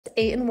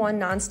8-in-1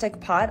 non-stick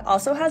pot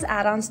also has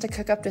add-ons to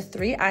cook up to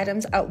 3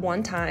 items at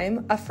one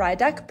time, a fry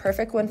deck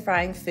perfect when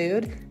frying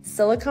food,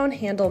 silicone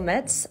handle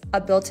mitts,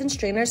 a built-in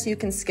strainer so you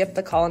can skip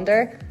the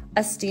colander,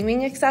 a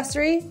steaming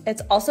accessory.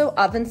 It's also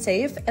oven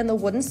safe, and the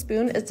wooden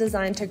spoon is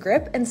designed to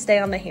grip and stay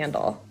on the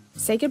handle.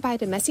 Say goodbye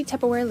to messy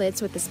Tupperware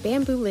lids with this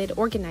bamboo lid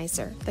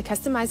organizer. The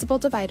customizable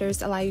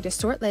dividers allow you to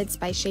sort lids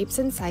by shapes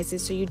and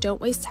sizes so you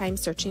don't waste time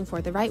searching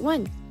for the right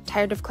one.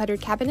 Tired of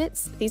cluttered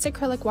cabinets? These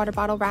acrylic water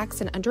bottle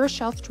racks and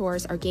under-a-shelf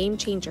drawers are game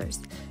changers.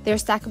 They are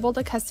stackable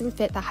to custom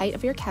fit the height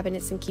of your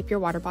cabinets and keep your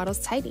water bottles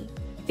tidy.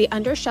 The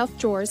under-shelf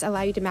drawers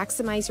allow you to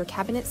maximize your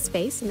cabinet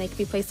space, and they can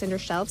be placed under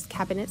shelves,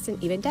 cabinets,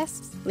 and even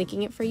desks.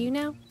 Linking it for you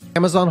now.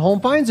 Amazon Home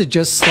finds it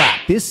just slap.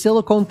 This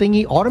silicone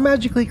thingy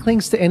automatically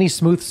clings to any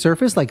smooth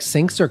surface like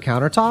sinks or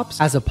countertops,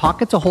 has a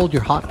pocket to hold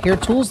your hot care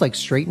tools like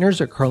straighteners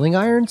or curling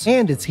irons,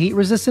 and it's heat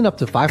resistant up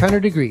to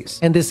 500 degrees.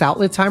 And this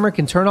outlet timer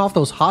can turn off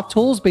those hot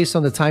tools based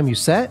on the time you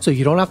set, so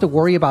you don't have to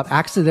worry about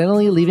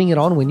accidentally leaving it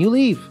on when you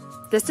leave.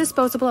 This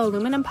disposable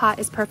aluminum pot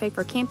is perfect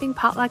for camping,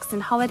 potlucks,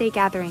 and holiday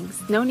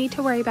gatherings. No need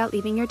to worry about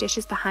leaving your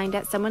dishes behind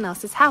at someone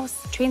else's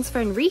house. Transfer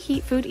and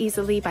reheat food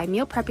easily by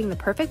meal prepping the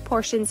perfect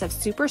portions of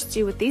soup or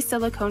stew with these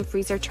silicone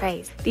freezer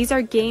trays. These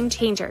are game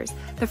changers.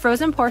 The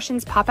frozen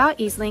portions pop out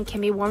easily and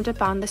can be warmed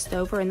up on the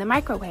stove or in the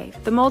microwave.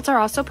 The molds are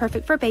also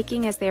perfect for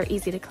baking as they are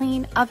easy to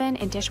clean, oven,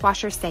 and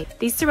dishwasher safe.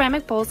 These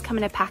ceramic bowls come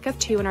in a pack of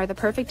 2 and are the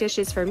perfect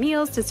dishes for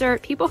meals,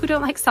 dessert, people who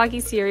don't like soggy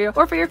cereal,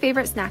 or for your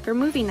favorite snack or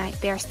movie night.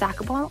 They are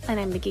stackable, and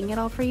I'm making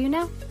it all for you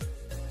now.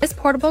 This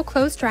portable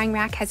clothes drying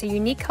rack has a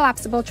unique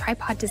collapsible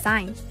tripod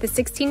design. The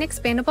 16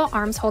 expandable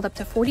arms hold up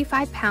to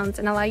 45 pounds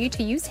and allow you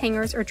to use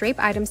hangers or drape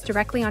items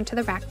directly onto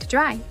the rack to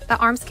dry. The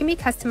arms can be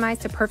customized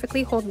to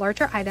perfectly hold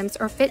larger items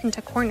or fit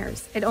into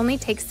corners. It only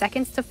takes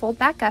seconds to fold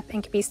back up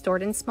and can be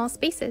stored in small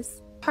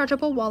spaces.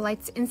 Chargeable wall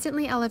lights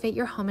instantly elevate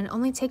your home and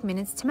only take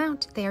minutes to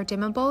mount. They are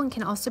dimmable and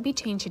can also be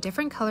changed to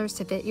different colors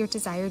to fit your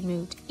desired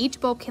mood. Each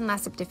bulb can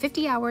last up to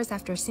 50 hours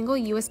after a single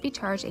USB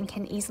charge and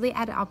can easily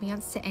add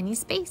ambiance to any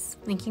space.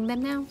 Linking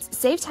them now.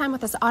 Save time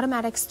with this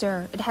automatic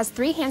stir. It has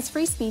 3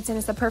 hands-free speeds and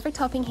is the perfect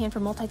helping hand for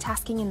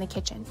multitasking in the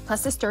kitchen.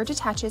 Plus, the stir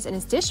detaches and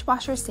is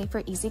dishwasher safe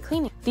for easy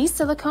cleaning. These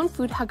silicone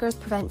food huggers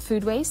prevent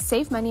food waste,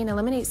 save money, and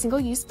eliminate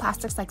single-use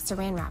plastics like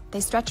saran wrap.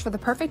 They stretch for the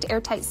perfect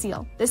airtight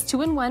seal. This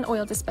 2-in-1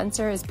 oil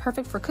dispenser is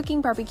perfect for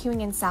cooking,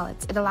 barbecuing, and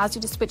salads. It allows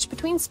you to switch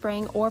between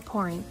spraying or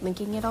pouring.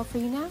 Linking it all for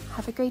you now.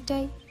 Have a great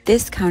day.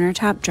 This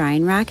countertop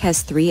drying rack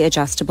has 3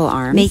 adjustable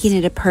arms, making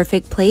it a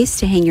perfect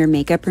place to hang your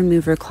makeup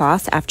remover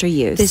cloths after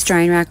use. This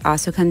drying rack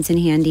also comes in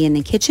handy in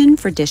the kitchen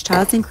for dish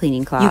towels and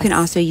cleaning cloths. You can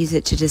also use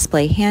it to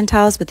display hand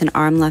towels with an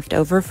arm left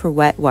over for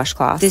wet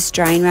washcloths. This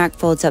drying rack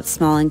folds up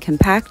small and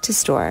compact to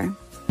store.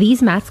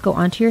 These mats go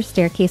onto your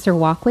staircase or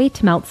walkway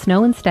to melt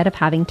snow instead of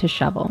having to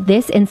shovel.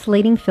 This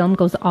insulating film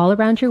goes all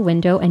around your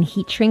window and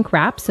heat shrink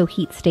wrap so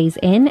heat stays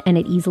in and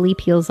it easily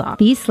peels off.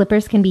 These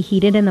slippers can be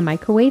heated in the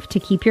microwave to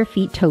keep your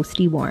feet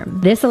toasty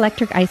warm. This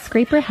electric ice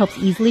scraper helps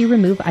easily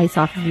remove ice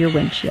off of your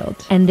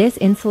windshield. And this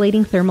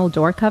insulating thermal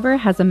door cover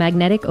has a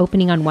magnetic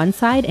opening on one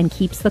side and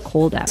keeps the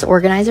cold out. This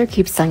organizer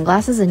keeps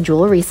sunglasses and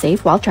jewelry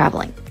safe while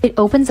traveling. It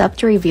opens up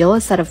to reveal a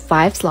set of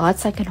 5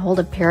 slots that can hold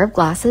a pair of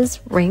glasses,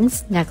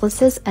 rings,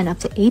 necklaces, and up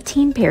to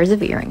 18 pairs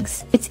of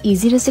earrings. It's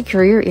easy to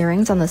secure your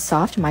earrings on the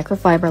soft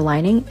microfiber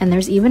lining, and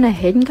there's even a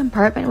hidden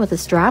compartment with a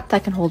strap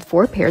that can hold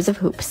 4 pairs of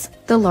hoops.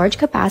 The large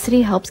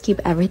capacity helps keep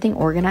everything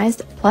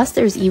organized, plus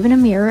there's even a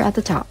mirror at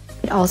the top.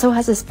 It also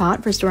has a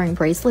spot for storing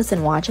bracelets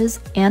and watches,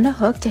 and a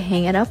hook to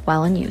hang it up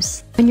while in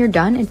use. When you're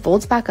done, it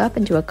folds back up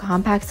into a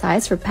compact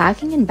size for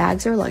packing in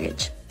bags or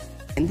luggage.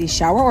 And these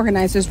shower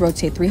organizers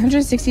rotate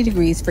 360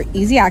 degrees for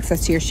easy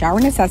access to your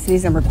shower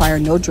necessities and require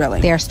no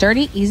drilling. They are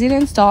sturdy, easy to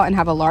install, and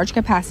have a large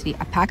capacity.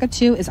 A pack of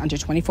 2 is under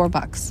 24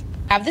 bucks.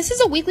 This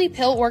is a weekly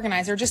pill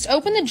organizer. Just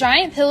open the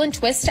giant pill and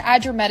twist to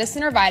add your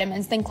medicine or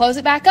vitamins, then close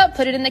it back up,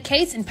 put it in the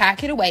case, and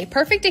pack it away.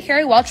 Perfect to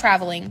carry while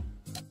traveling.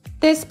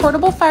 This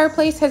portable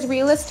fireplace has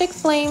realistic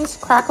flames,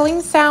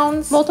 crackling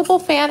sounds, multiple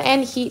fan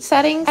and heat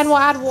settings, and will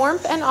add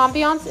warmth and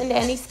ambiance into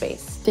any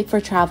space. Perfect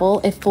for travel.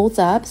 It folds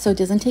up so it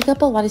doesn't take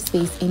up a lot of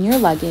space in your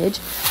luggage.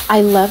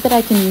 I love that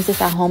I can use this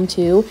at home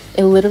too.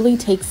 It literally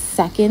takes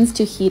seconds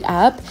to heat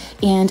up,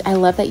 and I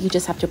love that you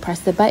just have to press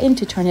the button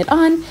to turn it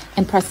on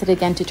and press it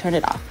again to turn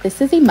it off. This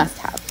is a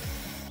must-have.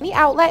 The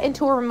outlet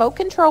into a remote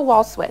control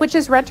wall switch, which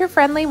is renter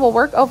friendly, will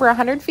work over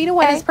 100 feet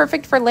away, and is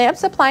perfect for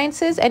lamps,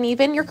 appliances, and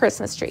even your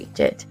Christmas tree.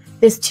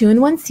 This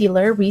 2-in-1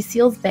 sealer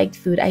reseals bagged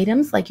food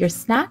items like your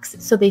snacks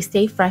so they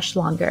stay fresh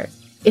longer.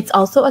 It's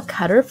also a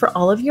cutter for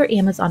all of your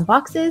Amazon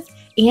boxes,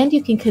 and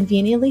you can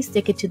conveniently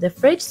stick it to the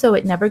fridge so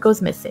it never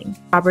goes missing.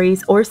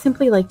 Strawberries, or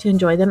simply like to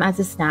enjoy them as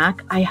a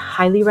snack, I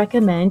highly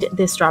recommend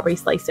this strawberry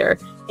slicer.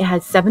 It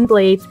has 7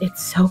 blades,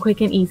 it's so quick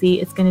and easy,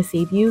 it's going to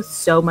save you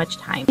so much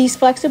time. These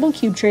flexible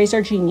cube trays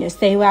are genius.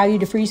 They allow you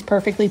to freeze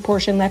perfectly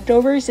portioned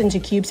leftovers into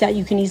cubes that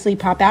you can easily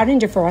pop out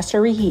and defrost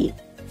or reheat.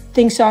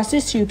 Think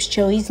sauces, soups,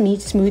 chilies,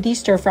 meats, smoothies,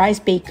 stir fries,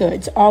 baked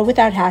goods, all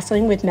without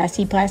hassling with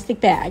messy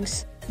plastic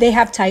bags. They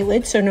have tight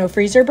lids so no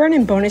freezer burn,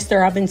 and bonus,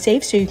 they're oven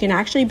safe so you can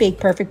actually bake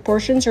perfect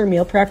portions or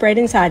meal prep right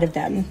inside of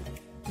them.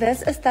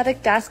 This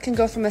aesthetic desk can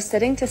go from a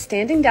sitting to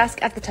standing desk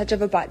at the touch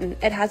of a button.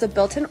 It has a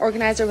built-in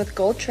organizer with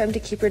gold trim to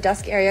keep your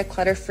desk area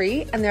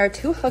clutter-free, and there are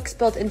 2 hooks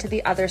built into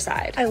the other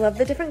side. I love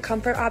the different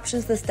comfort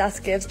options this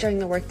desk gives during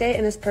the workday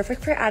and is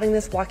perfect for adding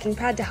this walking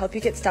pad to help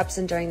you get steps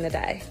in during the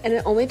day. And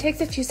it only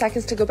takes a few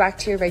seconds to go back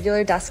to your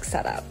regular desk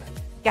setup.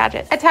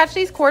 Gadgets. Attach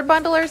these cord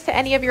bundlers to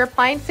any of your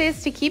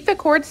appliances to keep the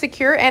cord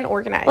secure and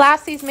organized.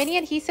 Last, these mini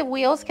adhesive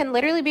wheels can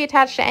literally be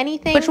attached to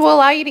anything, which will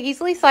allow you to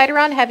easily slide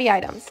around heavy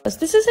items.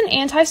 This is an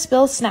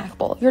anti-spill snack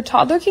bowl. Your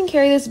toddler can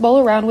carry this bowl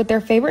around with their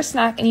favorite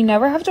snack and you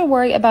never have to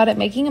worry about it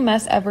making a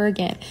mess ever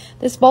again.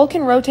 This bowl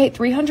can rotate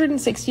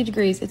 360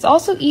 degrees. It's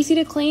also easy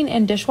to clean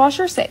and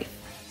dishwasher safe.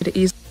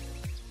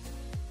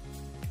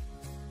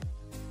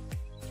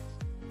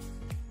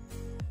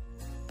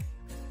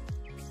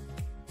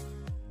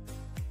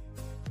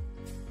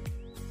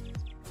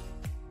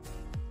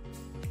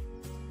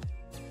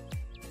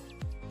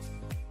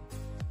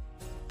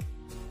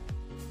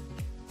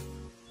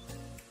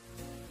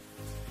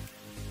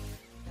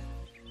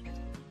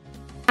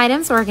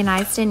 Items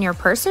organized in your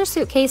purse or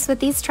suitcase with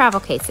these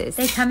travel cases.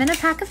 They come in a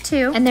pack of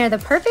 2, and they're the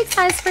perfect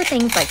size for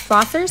things like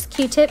flossers,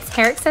 Q-tips,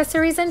 hair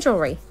accessories, and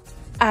jewelry.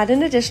 Add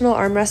an additional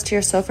armrest to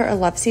your sofa or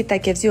love seat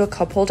that gives you a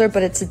cup holder,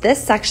 but it's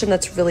this section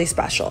that's really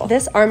special.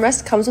 This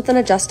armrest comes with an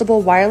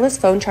adjustable wireless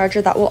phone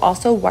charger that will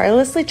also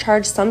wirelessly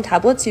charge some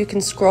tablets so you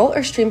can scroll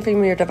or stream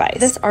from your device.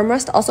 This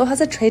armrest also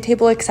has a tray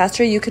table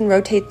accessory you can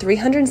rotate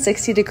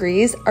 360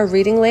 degrees, a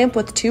reading lamp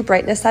with 2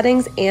 brightness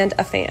settings, and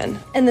a fan.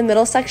 And the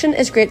middle section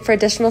is great for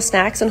additional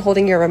snacks and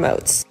holding your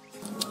remotes.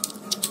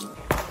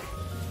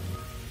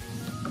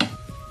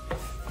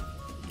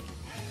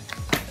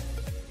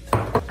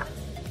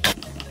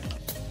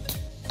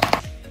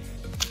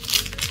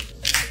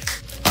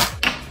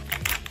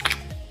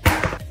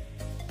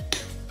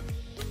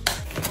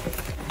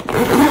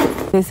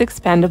 This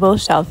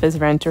expandable shelf is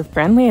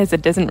renter-friendly as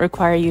it doesn't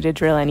require you to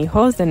drill any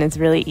holes and is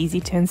really easy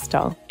to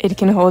install. It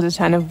can hold a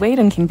ton of weight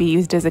and can be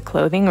used as a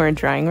clothing or a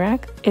drying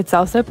rack. It's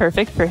also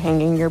perfect for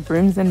hanging your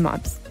brooms and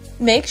mops.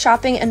 Make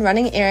shopping and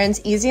running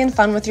errands easy and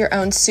fun with your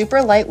own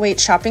super lightweight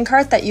shopping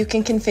cart that you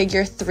can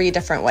configure 3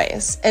 different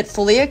ways. It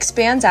fully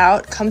expands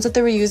out, comes with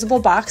a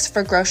reusable box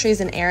for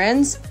groceries and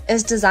errands,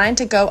 is designed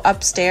to go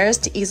upstairs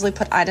to easily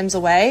put items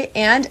away,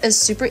 and is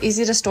super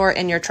easy to store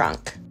in your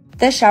trunk.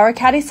 This shower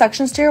caddy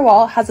suctions to your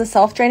wall, has a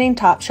self-draining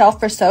top shelf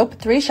for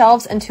soap, 3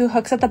 shelves, and 2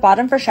 hooks at the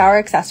bottom for shower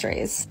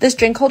accessories. This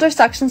drink holder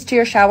suctions to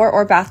your shower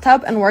or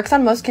bathtub and works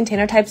on most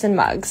container types and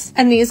mugs.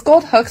 And these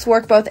gold hooks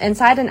work both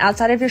inside and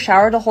outside of your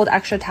shower to hold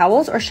extra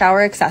towels or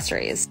shower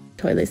accessories.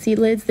 Toilet seat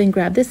lids, then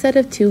grab the set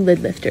of 2 lid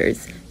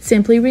lifters.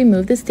 Simply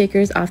remove the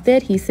stickers off the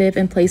adhesive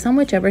and place on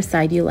whichever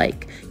side you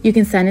like. You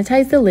can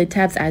sanitize the lid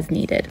tabs as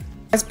needed.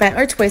 Bent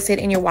or twisted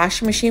in your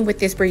washing machine with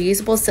this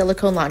reusable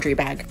silicone laundry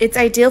bag. It's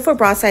ideal for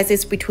bra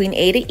sizes between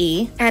A to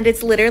E, and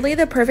it's literally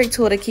the perfect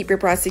tool to keep your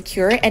bras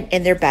secure and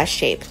in their best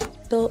shape.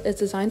 Is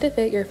designed to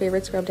fit your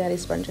favorite Scrub Daddy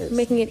sponges,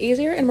 making it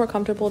easier and more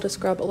comfortable to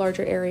scrub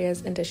larger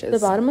areas and dishes. The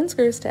bottom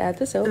unscrews to add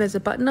the soap, and there's a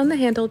button on the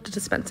handle to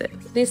dispense it.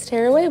 These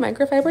tearaway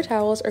microfiber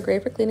towels are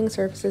great for cleaning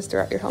surfaces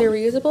throughout your home. They're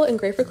reusable and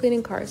great for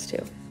cleaning cars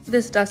too.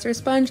 This duster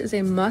sponge is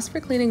a must for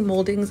cleaning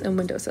moldings and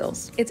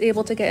windowsills. It's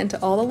able to get into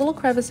all the little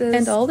crevices,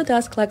 and all the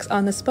dust collects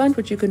on the sponge,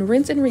 which you can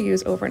rinse and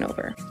reuse over and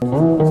over.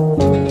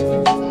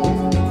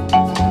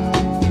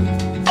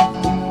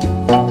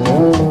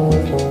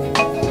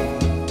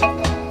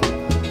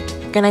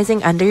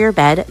 Organizing under your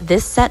bed,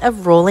 this set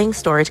of rolling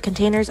storage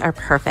containers are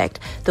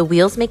perfect. The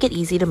wheels make it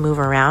easy to move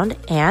around,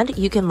 and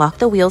you can lock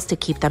the wheels to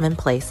keep them in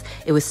place.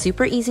 It was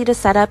super easy to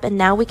set up, and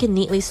now we can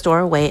neatly store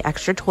away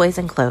extra toys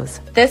and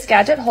clothes. This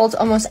gadget holds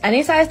almost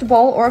any sized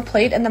bowl or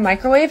plate in the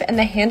microwave, and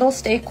the handles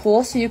stay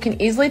cool so you can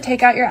easily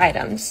take out your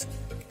items.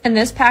 And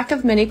this pack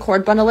of mini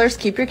cord bundlers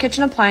keep your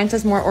kitchen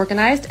appliances more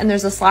organized, and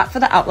there's a slot for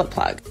the outlet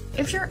plug.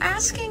 If you're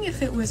asking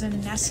if it was a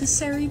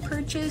necessary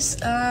purchase,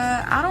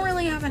 I don't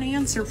really have an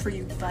answer for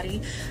you,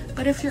 buddy.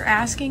 But if you're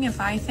asking if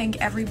I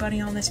think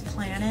everybody on this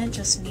planet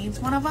just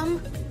needs one of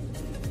them,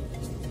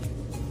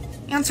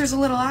 answer's a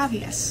little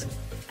obvious.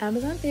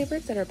 Amazon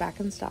favorites that are back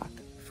in stock.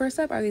 First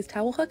up are these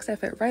towel hooks that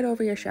fit right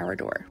over your shower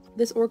door.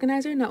 This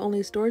organizer not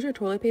only stores your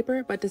toilet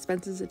paper, but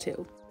dispenses it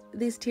too.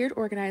 These tiered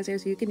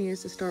organizers you can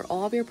use to store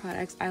all of your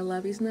products. I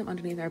love using them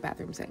underneath our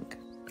bathroom sink.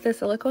 The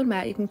silicone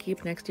mat you can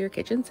keep next to your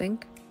kitchen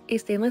sink. A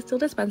stainless steel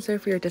dispenser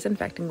for your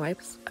disinfecting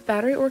wipes. A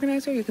battery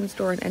organizer you can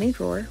store in any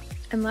drawer.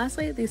 And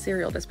lastly, these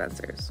cereal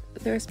dispensers.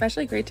 They're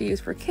especially great to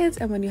use for kids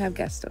and when you have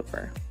guests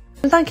over.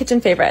 Amazon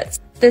kitchen favorites.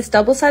 This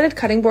double-sided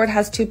cutting board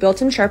has 2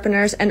 built-in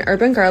sharpeners, an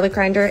urban garlic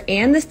grinder,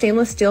 and the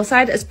stainless steel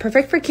side is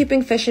perfect for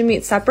keeping fish and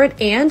meat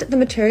separate, and the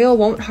material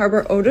won't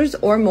harbor odors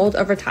or mold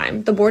over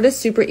time. The board is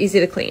super easy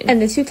to clean.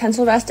 And this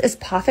utensil rest is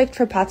perfect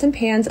for pots and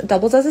pans,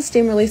 doubles as a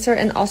steam releaser,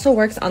 and also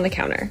works on the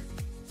counter.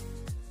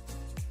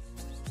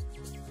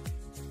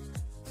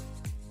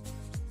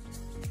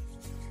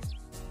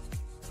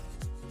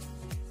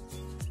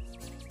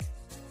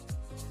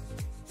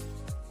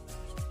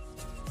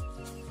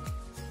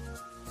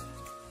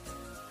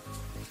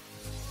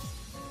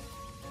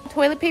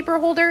 toilet paper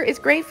holder is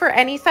great for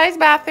any size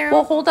bathroom,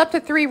 will hold up to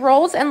 3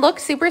 rolls, and look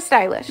super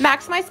stylish.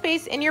 Maximize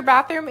space in your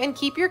bathroom and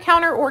keep your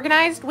counter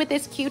organized with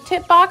this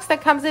Q-tip box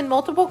that comes in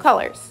multiple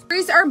colors.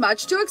 Batteries are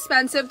much too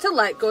expensive to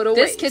let go to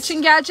waste. This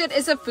kitchen gadget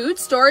is a food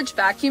storage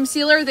vacuum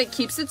sealer that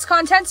keeps its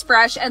contents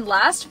fresh and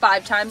lasts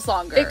 5 times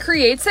longer. It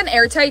creates an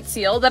airtight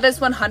seal that is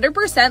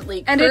 100%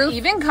 leak-proof, and it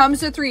even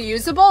comes with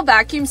reusable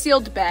vacuum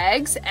sealed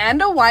bags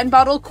and a wine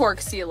bottle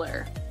cork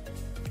sealer.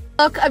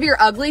 Look of your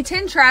ugly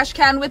tin trash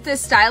can with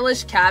this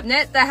stylish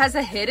cabinet that has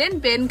a hidden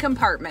bin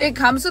compartment. It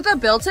comes with a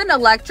built-in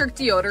electric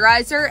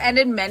deodorizer and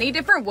in many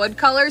different wood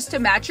colors to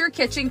match your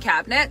kitchen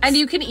cabinet, and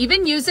you can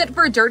even use it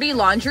for dirty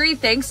laundry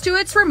thanks to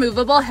its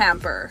removable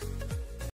hamper.